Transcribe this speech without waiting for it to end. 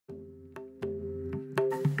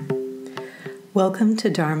Welcome to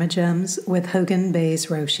Dharma Gems with Hogen Bays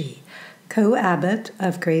Roshi, co-abbot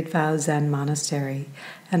of Great Vow Zen Monastery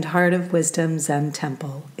and Heart of Wisdom Zen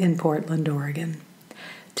Temple in Portland, Oregon.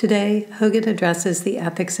 Today, Hogen addresses the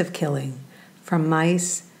ethics of killing, from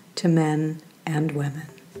mice to men and women.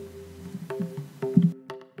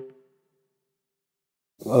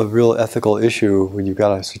 A real ethical issue when you've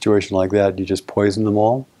got a situation like that. Do you just poison them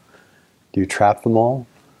all? Do you trap them all?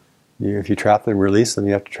 If you trap them, release them,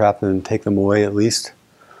 you have to trap them and take them away at least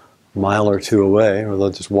a mile or two away, or they'll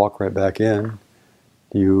just walk right back in.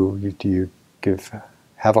 Do you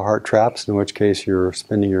have a heart traps, in which case you're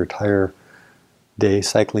spending your entire day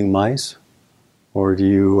cycling mice? Or do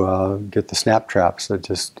you get the snap traps that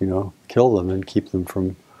just, kill them and keep them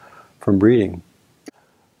from breeding?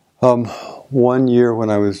 One year when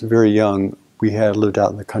I was very young, we had lived out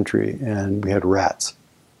in the country and we had rats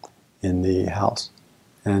in the house.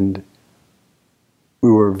 And we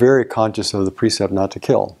were very conscious of the precept not to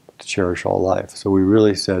kill, to cherish all life. So we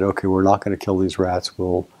really said, okay, we're not going to kill these rats.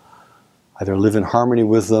 We'll either live in harmony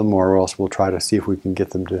with them or else we'll try to see if we can get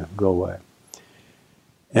them to go away.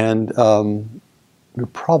 And we were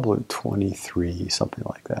probably 23, something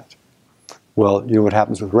like that. Well, what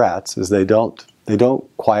happens with rats is they don't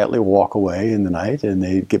quietly walk away in the night, and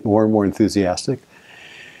they get more and more enthusiastic.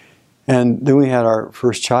 And then we had our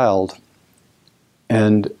first child,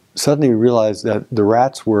 and suddenly we realized that the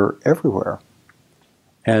rats were everywhere.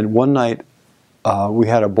 And one night we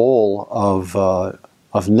had a bowl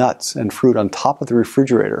of nuts and fruit on top of the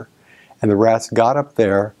refrigerator, and the rats got up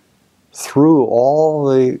there, threw all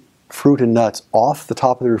the fruit and nuts off the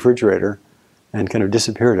top of the refrigerator, and kind of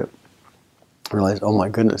disappeared it. I realized, oh my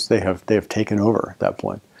goodness, they have taken over at that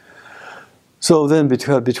point. So then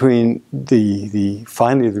between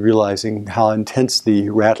finally realizing how intense the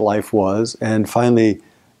rat life was, and finally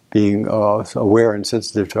being aware and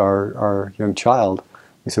sensitive to our young child,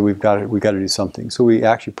 we said we've got to do something. So we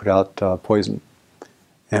actually put out poison,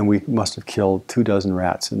 and we must have killed 24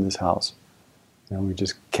 rats in this house. And we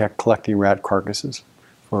just kept collecting rat carcasses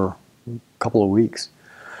for a couple of weeks.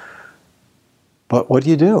 But what do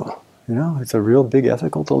you do? It's a real big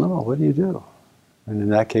ethical dilemma. What do you do? And in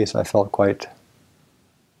that case, I felt quite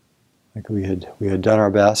like we had done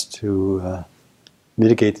our best to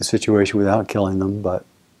mitigate the situation without killing them, but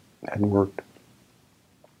it hadn't worked.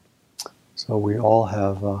 So we all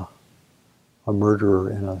have a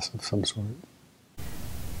murderer in us of some sort.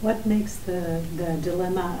 What makes the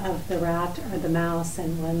dilemma of the rat or the mouse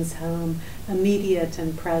in one's home immediate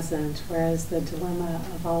and present, whereas the dilemma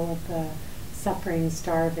of all of the suffering,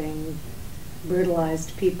 starving,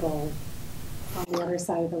 brutalized people on the other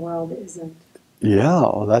side of the world isn't? Yeah,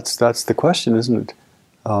 well, that's the question, isn't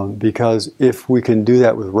it? Because if we can do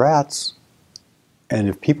that with rats, and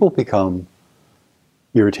if people become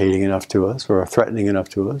irritating enough to us or threatening enough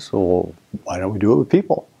to us, well, why don't we do it with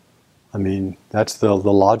people? I mean, that's the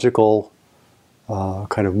logical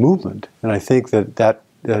kind of movement. And I think that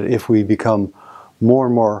if we become more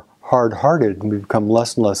and more hard-hearted, and we become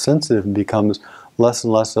less and less sensitive, and becomes less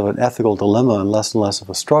and less of an ethical dilemma and less of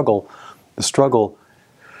a struggle, the struggle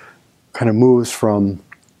kind of moves from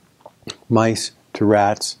mice to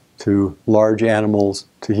rats to large animals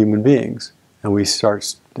to human beings. And we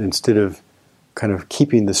start, instead of kind of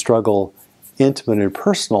keeping the struggle intimate and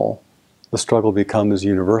personal, the struggle becomes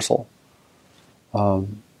universal. So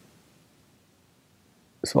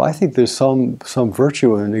I think there's some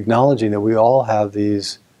virtue in acknowledging that we all have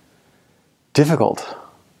these difficult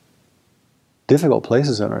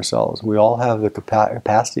places in ourselves. We all have the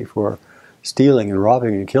capacity for stealing and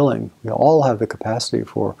robbing and killing. We all have the capacity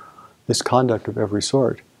for misconduct of every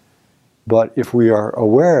sort. But if we are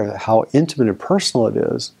aware of how intimate and personal it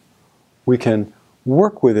is, we can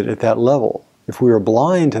work with it at that level. If we are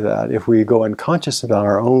blind to that, if we go unconscious about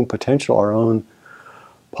our own potential, our own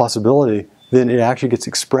possibility, then it actually gets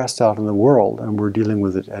expressed out in the world, and we're dealing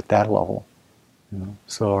with it at that level.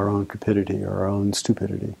 So our own cupidity, our own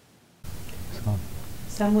stupidity.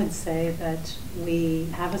 Some would say that we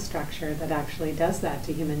have a structure that actually does that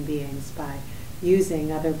to human beings by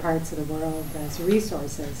using other parts of the world as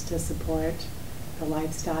resources to support the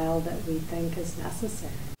lifestyle that we think is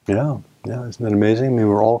necessary. Yeah, isn't that amazing? I mean,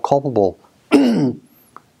 we're all culpable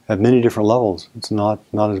at many different levels. It's not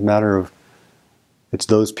as a matter of it's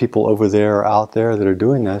those people over there, out there that are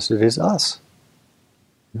doing this. It is us.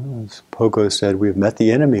 As Pogo said, we've met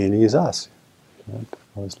the enemy and he is us. I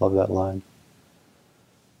always love that line.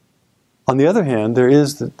 On the other hand, there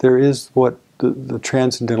is what the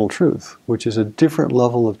transcendental truth, which is a different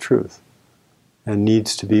level of truth and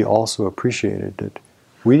needs to be also appreciated. That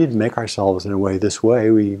we didn't make ourselves in a way this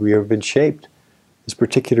way. We have been shaped this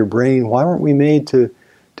particular brain. Why weren't we made to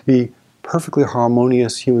be perfectly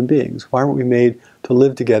harmonious human beings? Why weren't we made to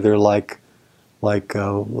live together like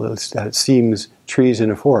it seems trees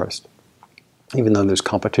in a forest? Even though there's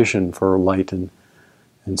competition for light and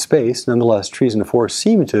space, nonetheless, trees in the forest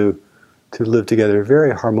seem to live together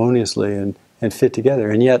very harmoniously and fit together.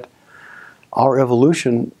 And yet, our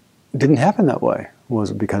evolution didn't happen that way.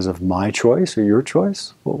 Was it because of my choice or your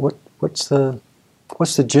choice? What's the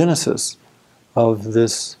genesis of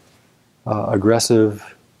this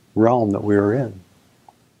aggressive realm that we are in?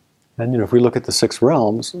 And if we look at the six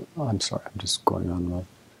realms, I'm sorry, I'm just going on.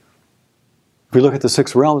 If we look at the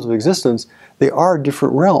six realms of existence, they are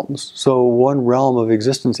different realms. So one realm of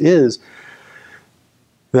existence is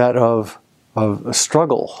that of a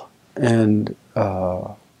struggle, and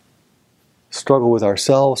struggle with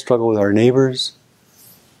ourselves, struggle with our neighbors.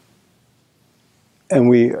 And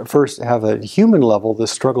we first have a human level, the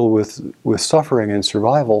struggle with suffering and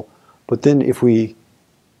survival. But then if we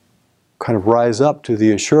kind of rise up to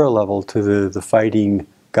the Ashura level, to the fighting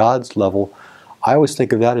gods level, I always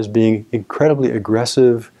think of that as being incredibly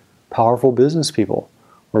aggressive, powerful business people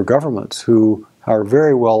or governments who are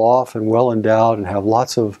very well off and well endowed and have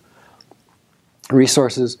lots of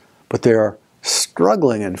resources, but they are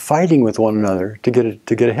struggling and fighting with one another to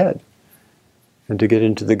get ahead and to get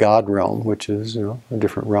into the God realm, which is a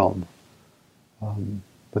different realm.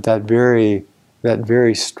 But that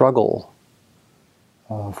very struggle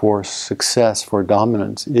for success, for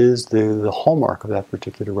dominance, is the hallmark of that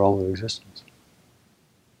particular realm of existence.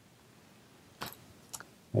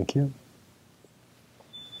 Thank you.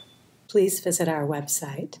 Please visit our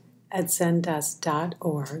website at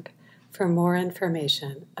zendesk.org for more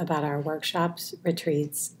information about our workshops,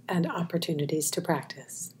 retreats, and opportunities to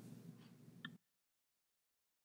practice.